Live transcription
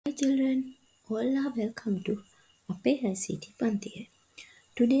children, all are welcome to අපේ ICT පන්තිය.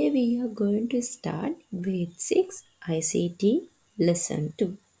 Today we are going to start grade 6 ICT lesson 2.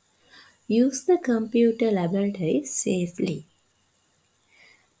 Use the computer laboratory safely.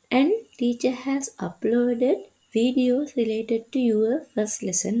 And teacher has uploaded videos related to your first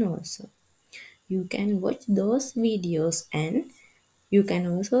lesson also. You can watch those videos and you can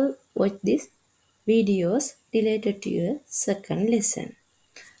also watch these videos related to your second lesson.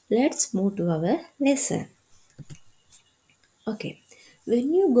 Let's move to our lesson. Okay, when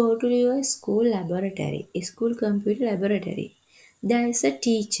you go to your school laboratory, school computer laboratory, there is a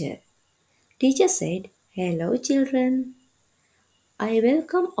teacher. Teacher said, "Hello children, I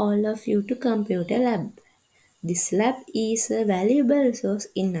welcome all of you to computer lab. This lab is a valuable resource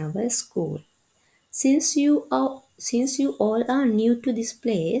in our school. Since you all are new to this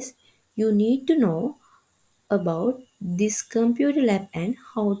place, you need to know about this computer lab and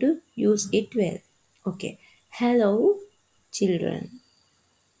how to use it well." Okay, hello children.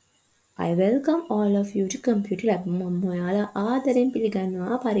 I welcome all of you to computer lab. මම ඔයාලා ආදරෙන්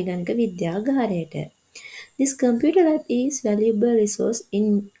පිළිගන්නවා පරිගණක විද්‍යාගාරයට. This computer lab is valuable resource in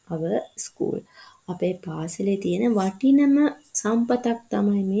our school. අපේ පාසලේ තියෙන වටිනම සම්පතක්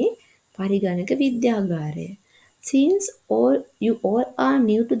තමයි මේ පරිගණක විද්‍යාගාරය. Since you all are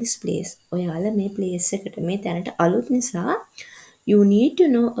new to this place, ඔයාලා මේ place එකට මේ තැනට අලුත් නිසා you need to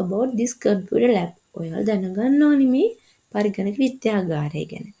know about this computer lab. ඔයාලා දැනගන්න ඕනි මේ පරිගණක විද්‍යාගාරය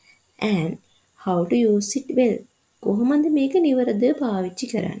ගැන. And how to use it well. කොහොමද මේක නිවැරදිව පාවිච්චි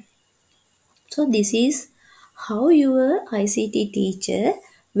කරන්නේ. So this is how your ICT teacher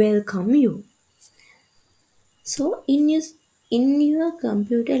welcome you. So in your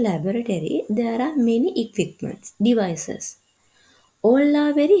computer laboratory, there are many equipments, devices. All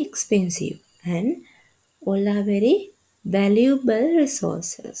are very expensive and all are very valuable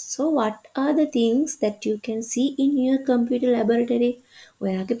resources. So what are the things that you can see in your computer laboratory?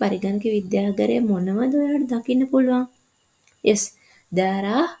 ඔයාගේ පරිගණක විද්‍යාගාරයේ මොනවද ඔයාලට දකින්න පුළුවන්? Yes, there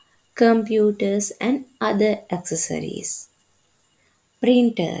are computers and other accessories.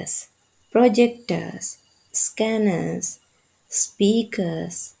 Printers, projectors, scanners,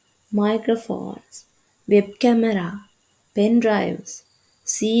 speakers, microphones, web camera, pen drives,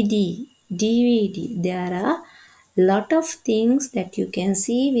 CD, DVD. There are lot of things that you can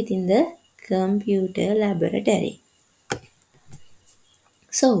see within the computer laboratory.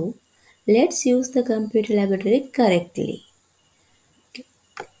 So, let's use the computer laboratory correctly. Okay.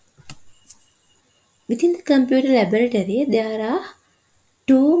 Within the computer laboratory, there are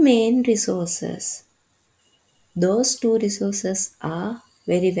two main resources. Those two resources are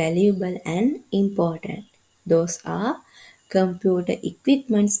very valuable and important. Those are computer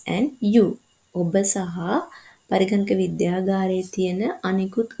equipments and you. ඔබ සහ පරිගණක විද්‍යාගාරයේ තියෙන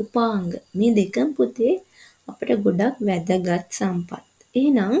අනිකුත් උපාංග. මේ දෙකම පුතේ අපිට ගොඩක් වැදගත් සම්පත්.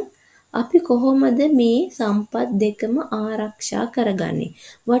 එහෙනම් අපි කොහොමද මේ සම්පත් දෙකම ආරක්ෂා කරගන්නේ?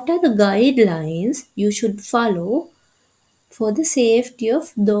 What are the guidelines you should follow for the safety of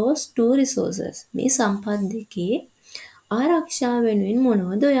those two resources? මේ සම්පත් දෙකේ ආරක්ෂා වෙනුවෙන්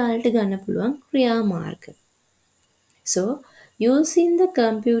මොනවද ඔයාලට ගන්න පුළුවන් ක්‍රියාමාර්ග? So, using the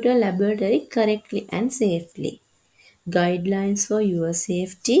computer laboratory correctly and safely. Guidelines for your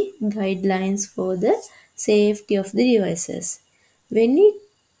safety, guidelines for the safety of the devices. When we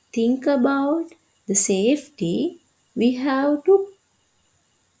think about the safety, we have to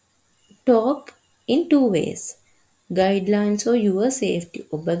talk in two ways. Guidelines for your safety.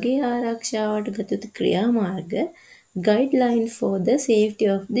 ඔබගේ ආරක්ෂාවට ගත යුතු ක්‍රියාමාර්ග. Guideline for the safety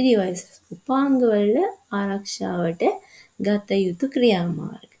of the devices. උපාංගවල ආරක්ෂාවට ගත යුතු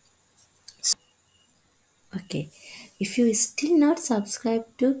ක්‍රියාමාර්ග. Okay. If you still not subscribe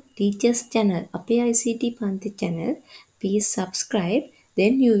to teacher's channel, අපේ ICT පන්ති channel, please subscribe.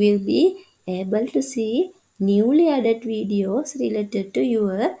 Then you will be able to see newly added videos related to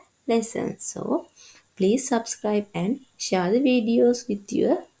your lessons. So, please subscribe and share the videos with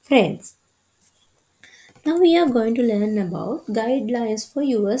your friends. Now we are going to learn about guidelines for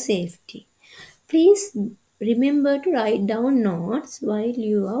your safety. Please remember to write down notes while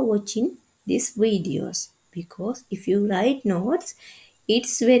you are watching these videos, because if you write notes,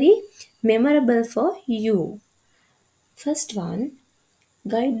 it's very memorable for you. First one,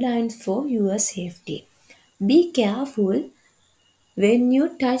 guidelines for your safety. Be careful when you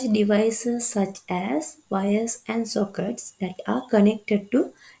touch devices such as wires and sockets that are connected to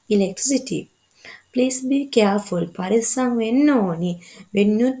electricity. Please be careful. පරිස්සම් වෙන්න ඕනි. When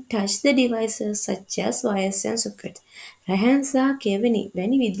you touch the devices such as wires and sockets. රැහැන් සහ කෙවණි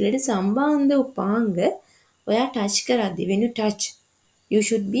වැනි විදුලියට සම්බන්ධ උපාංග ඔයා touch කරද්දී when you touch You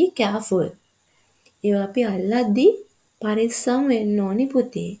should be careful. ඒවා අපි අල්ලද්දී පරිස්සම් වෙන්න ඕනි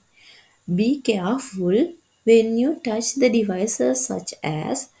පුතේ. Be careful when you touch the devices such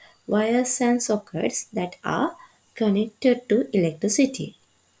as wires and sockets that are connected to electricity.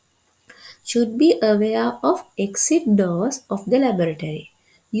 Should be aware of exit doors of the laboratory.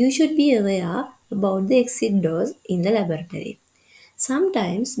 You should be aware about the exit doors in the laboratory.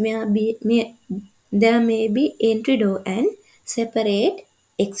 Sometimes there may be entry door and separate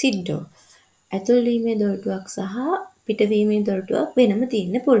exit door. ඇතුල්වීමේ දොරටුවක් සහ පිටවීමේ දොරටුවක් වෙනම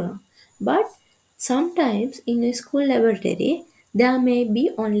තියෙන්න පුළුවන්. But sometimes in a school laboratory there may be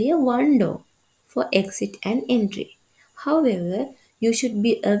only one door for exit and entry. However, you should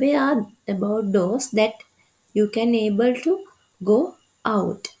be aware about doors that you can able to go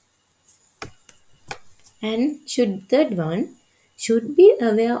out. And third one, should be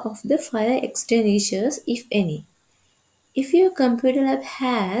aware of the fire extinguishers if any. If your computer lab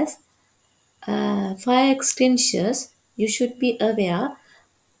has fire extinguishers, you should be aware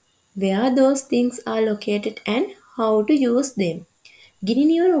where those things are located and how to use them. ගිනි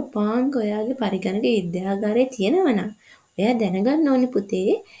නිවන උපාංග ඔයාගේ පරිගණක විද්‍යාගාරයේ තියෙනවා නම් ඔයා දැනගන්න ඕනි පුතේ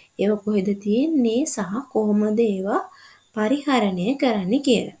ඒව කොහෙද තියෙන්නේ සහ කොහොමද ඒවා පරිහරණය කරන්න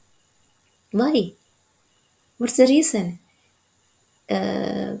කියලා. Why? What's the reason?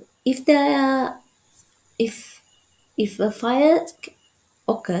 If a fire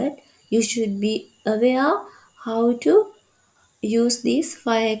occurred, you should be aware how to use these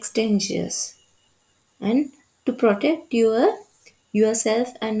fire extinguishers and to protect yourself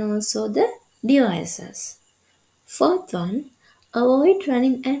and also the devices. Fourth one, avoid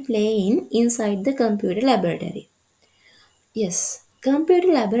running and playing inside the computer laboratory. Yes,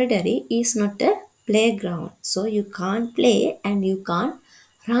 computer laboratory is not a playground, so you can't play and you can't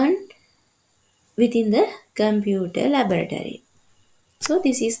run within the computer laboratory. So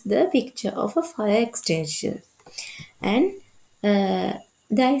this is the picture of a fire extinguisher, and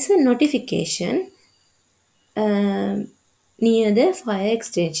there is a notification near the fire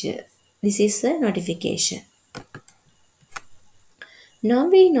extinguisher. This is a notification. Now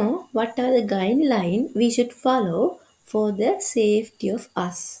we know what are the guidelines we should follow for the safety of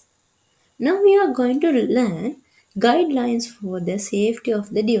us. Now we are going to learn guidelines for the safety of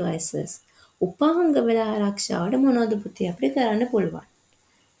the devices. උපාංග වල ආරක්ෂාවට මොනවද පුතේ අපිට කරන්න පුළුවන්?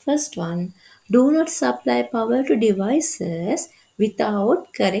 First one, do not supply power to devices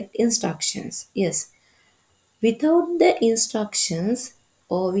without correct instructions. Yes, without the instructions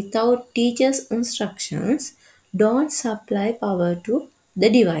or without teacher's instructions, don't supply power to the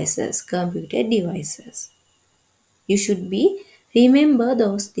devices, computer devices. You should remember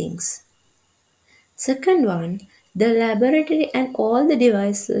those things. Second one, the laboratory and all the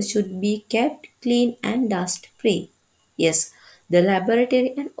devices should be kept clean and dust free. Yes, the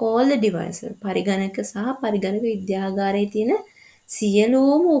laboratory and all the devices, පරිගණක සහ පරිගණක විද්‍යාගාරයේ තියෙන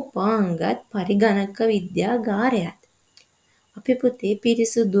සියලුම උපාංගත් පරිගණක විද්‍යාගාරයත් අපි පුතේ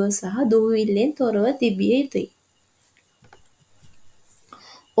පිරිසුදුව සහ දුහවිල්ලෙන් තොරව තිබිය යුතුයි.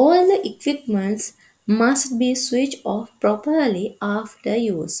 All the equipments must be switched off properly after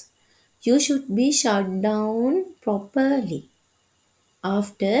use. You should be shut down properly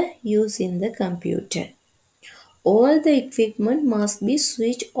after using the computer. All the equipment must be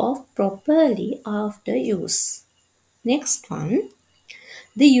switched off properly after use. Next one,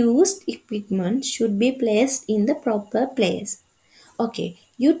 the used equipment should be placed in the proper place. Okay,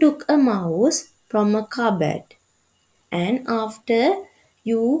 you took a mouse from a cupboard and after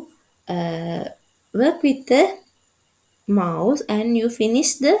you work with the mouse and you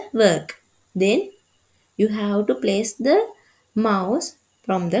finish the work, then you have to place the mouse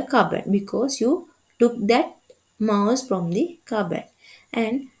from the cupboard because you took that mouse from the cupboard,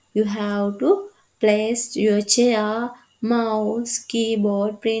 and you have to place your chair, mouse,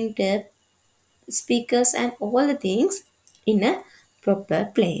 keyboard, printer, speakers and all the things in a proper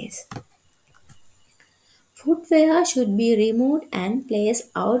place. Footwear should be removed and placed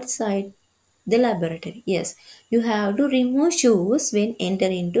outside the laboratory. Yes, you have to remove shoes when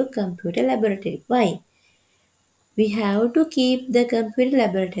entering into computer laboratory. Why? We have to keep the computer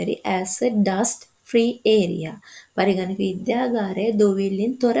laboratory as a dust-free area. පරිගණක විද්‍යාගාරය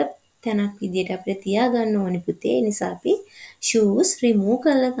දොවිල්ලෙන් තොර තැනක් විදියට අපිට තියාගන්න ඕනේ පුතේ. ඒ නිසා අපි shoes remove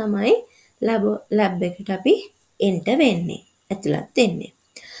කරලා තමයි lab එකට අපි enter වෙන්නේ. ඇතුළත් වෙන්නේ.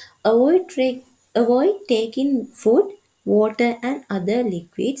 Avoid taking food, water and other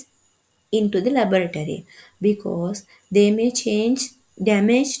liquids into the laboratory because they may change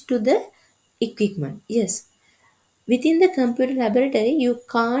damage to the equipment. Yes, within the computer laboratory you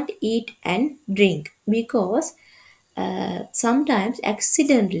can't eat and drink because sometimes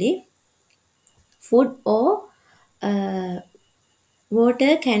accidentally food or uh,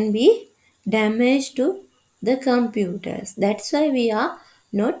 water can be damaged to the computers. That's why we are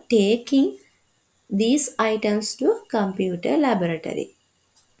not taking these items to computer laboratory.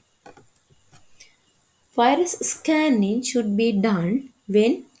 Virus scanning should be done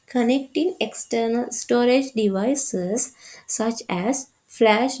when connecting external storage devices such as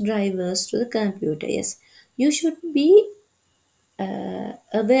flash drivers to the computer. Yes, you should be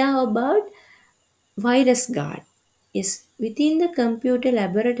aware about virus guard. Yes, within the computer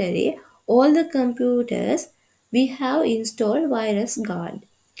laboratory, all the computers we have installed virus guard.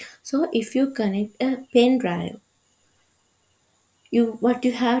 So if you connect a pen drive, you what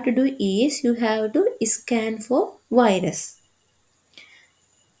you have to do is you have to scan for virus.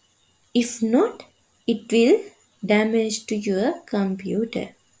 If not, it will damage to your computer.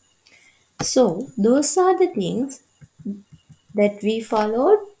 So those are the things that we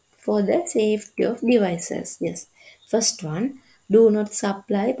followed for the safety of devices. Yes. First one, do not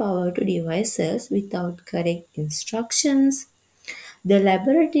supply power to devices without correct instructions. The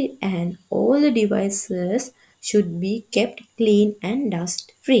laboratory and all the devices should be kept clean and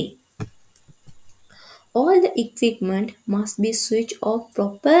dust free. All the equipment must be switched off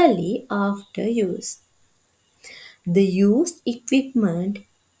properly after use. The used equipment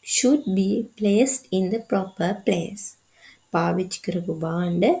should be placed in the proper place. පාවිච්චි කරපු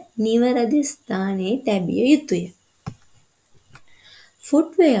භාණ්ඩ නිවැරදි ස්ථානයේ තැබිය යුතුය.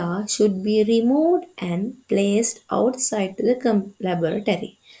 Footwear should be removed and placed outside the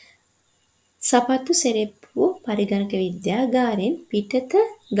laboratory. සපත්තු සෙරෙප්පු පරිගණක විද්‍යාගාරයෙන් පිටත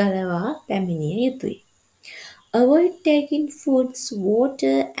ගලවා පැමිණිය යුතුය. Avoid taking foods,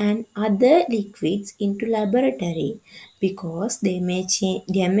 water and other liquids into laboratory because they may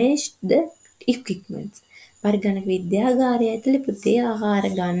damage the equipment. පරිගණක විද්‍යාගාරය ඇතුලේ පුතේ ආහාර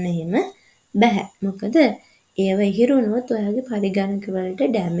ගන්න එහෙම බෑ. මොකද ඒව ඉහිරුණොත් ඔයාගේ පරිගණක වලට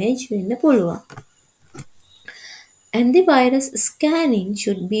damage වෙන්න පුළුවන්. Antivirus scanning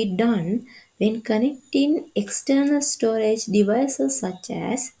should be done when connecting external storage devices such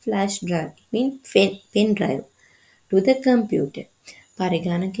as flash drive, pen drive, to the computer.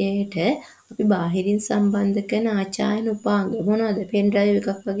 පරිගණකයට අපි බාහිරින් සම්බන්ධ කරන ආචායන උපාංග මොනවද? පෙන් ඩ්‍රයිව්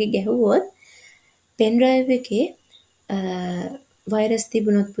එකක් වගේ ගැහුවොත් පෙන් ඩ්‍රයිව් එකේ වෛරස්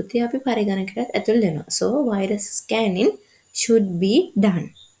තිබුණොත් පුතේ අපි පරිගණකයට ඇතුල් වෙනවා. So virus scanning should be done.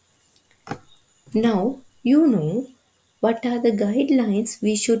 Now you know what are the guidelines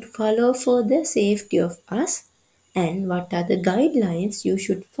we should follow for the safety of us and what are the guidelines you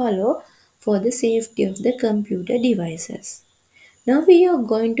should follow for the safety of the computer devices. Now we are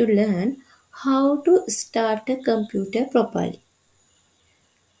going to learn how to start a computer properly.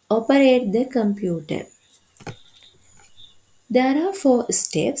 Operate the computer. There are 4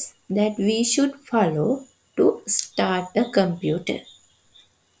 steps that we should follow to start a computer.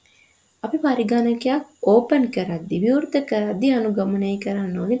 අපි පරිගණකයක් open කරද්දී විවෘත කරද්දී අනුගමනය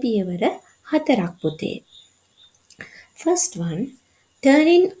කරන්න ඕනේ පියවර 4ක් පුතේ. First one,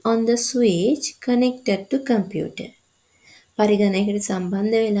 turning on the switch connected to computer. පරිගණකයට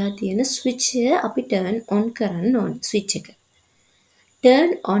සම්බන්ධ වෙලා තියෙන ස්විච් එක අපි turn on කරන්න ඕනේ ස්විච් එක. Turn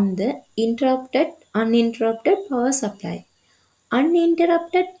on the uninterrupted power supply.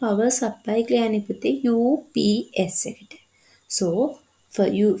 Uninterrupted power supply කියන්නේ පුතේ UPS එකට. So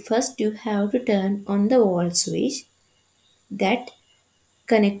first you have to turn on the wall switch that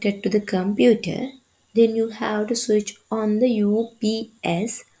connected to the computer. Then you have to switch on the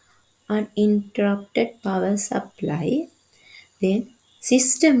UPS, uninterrupted power supply. Then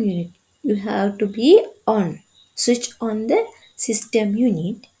system unit, you have to be on. Switch on the system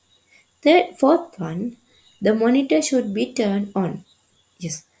unit. Fourth one, the monitor should be turned on.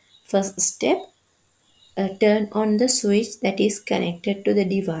 Yes, first step, turn on the switch that is connected to the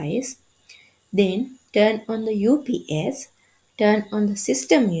device. Then turn on the UPS, turn on the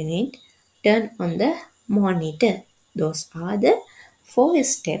system unit, turn on the monitor. Those are the 4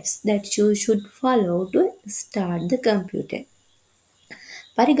 steps that you should follow to start the computer.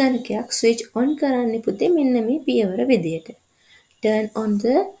 පරිගණකයක් switch on කරන්න පුතේ මෙන්න මේ පියවර විදියට. Turn on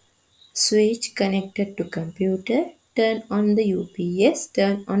the switch connected to computer, turn on the UPS,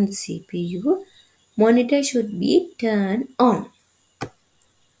 turn on the CPU, monitor should be turned on.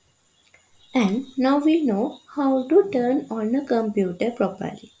 And now we know how to turn on a computer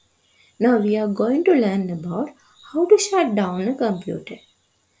properly. Now we are going to learn about how to shut down a computer.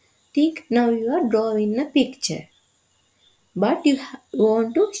 Think now you are drawing a picture, but you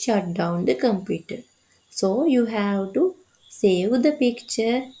want to shut down the computer. So you have to save the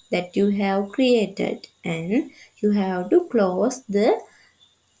picture that you have created and you have to close the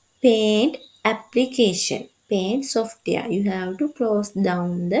Paint application, Paint software. You have to close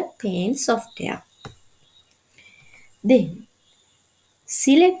down the Paint software. Then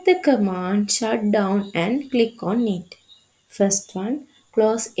select the command shut down and click on it. First one,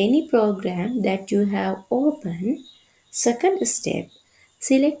 close any program that you have opened. Second step,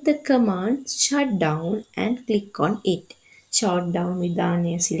 select the command shut down and click on it. Shut down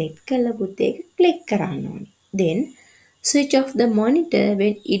විධානය select කළ පුතේක click කරන්න ඕනේ. Then switch off the monitor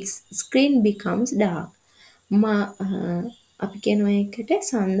when its screen becomes dark. අපි කියනවා එකට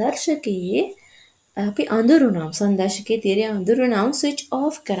සංදර්ශකයේ අපි අඳුරු නම් සංදර්ශකයේ තිරය අඳුරු නම් switch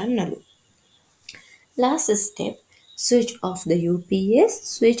off කරන්නලු. Last step, switch off the UPS,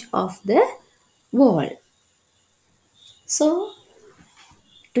 switch off the wall. So,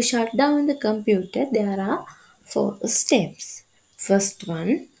 to shut down the computer, there are 4 steps. First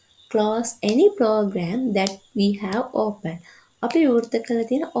one, close any program that we have opened. අපි විවෘත කළ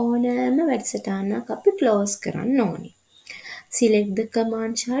තියෙන ඕනෑම වැඩසටහනක් අපි close කරන්න ඕනේ. Select the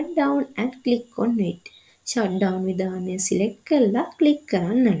command shut down and click on it. Shut down විධානය select කරලා click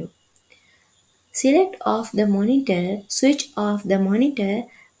කරන්නලු. Select off the monitor, switch off the monitor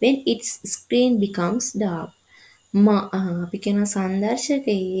when its screen becomes dark. අපි කියන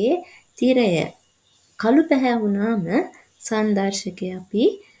සංදර්ශකයේ තිරය කළු පැහැවුනාම සංදර්ශකය අපි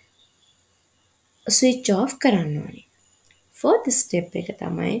switch off කරන්න ඕනේ. Fourth step එක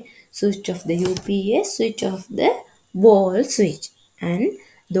තමයි switch off the UPS, switch off the wall switch. And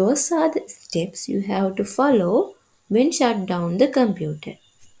those are the steps you have to follow when shut down the computer.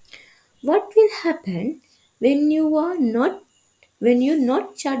 What will happen when you not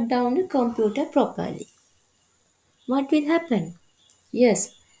shut down the computer properly? What will happen? Yes,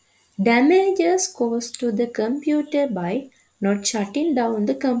 damages caused to the computer by not shutting down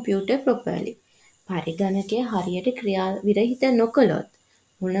the computer properly. පරිගණකය හරියට ක්‍රියා විරහිත නොකළොත්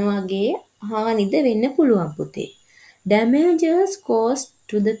මොන වගේ හානිද වෙන්න පුළුවන් පුතේ? Damages caused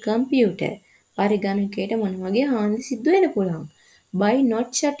to the computer. පරිගණකයට මොන වගේ හානි සිද්ධ වෙන්න පුළුවන්? By not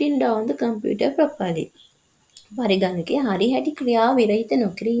shutting down the computer properly. පරිගණකය හරි හැටි ක්‍රියා විරහිත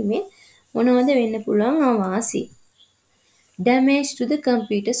නොකිරීමෙන් මොනවද වෙන්න පුළුවන් අවාසි? Damage to the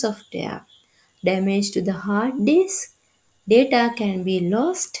computer software. Damage to the hard disk. Data can be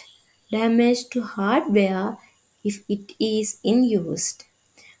lost. Damage to hardware if it is in used.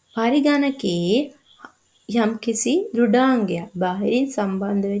 පරිගණකයේ යම්කිසි දෘඩාංගයක් බාහිරින්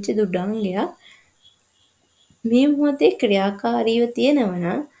සම්බන්ධ වෙච්ච දෘඩාංගයක් මේ මොහොතේ ක්‍රියාකාරීව තියෙනවා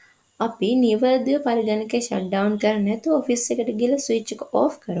නම් අපි නිවැරදිව පරිගණකය shut down කරන්නේ නැතුව ඔෆිස් එකට ගිහලා switch එක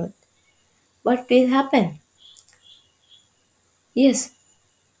off කරොත් what will happen? Yes,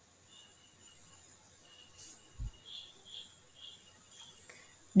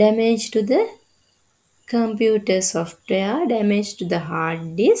 damage to the computer software, damage to the hard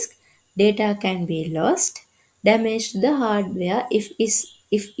disk, data can be lost, damage to the hardware if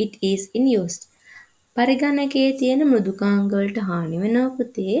it is in use. පරිගණකයේ තියෙන මෘදුකාංග වලට හානි වෙනවා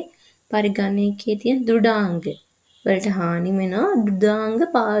පුතේ. පරිගණකයේ තියෙන දෘඩාංග වලට හානි වෙනවා දෘඩාංග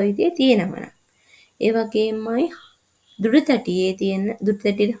භාවිතයේ තියෙනවා නම්. ඒ වගේමයි දෘඩතටියේ තියෙන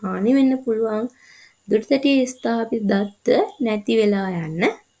දෘඩතටියට හානි වෙන්න පුළුවන්. දෘඩතටියේ ස්ථාපිත දත්ත නැති වෙලා යන්න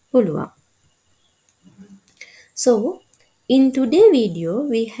පුළුවන්. So, in today's video,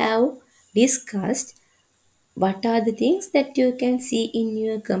 we have discussed what are the things that you can see in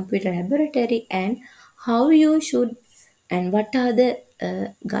your computer laboratory and how you should and what are the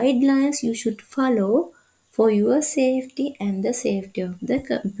guidelines you should follow for your safety and the safety of the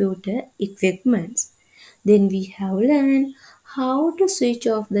computer equipments. Then we have learned how to switch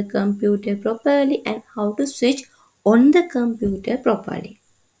off the computer properly and how to switch on the computer properly.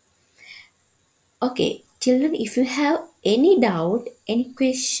 Okay, children, if you have any doubt, any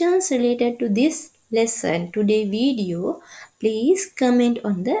questions related to this lesson, today's video, please comment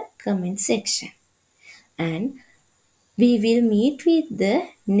on the comment section. And we will meet with the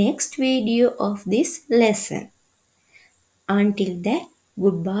next video of this lesson. Until that,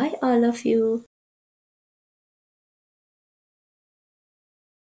 goodbye all of you.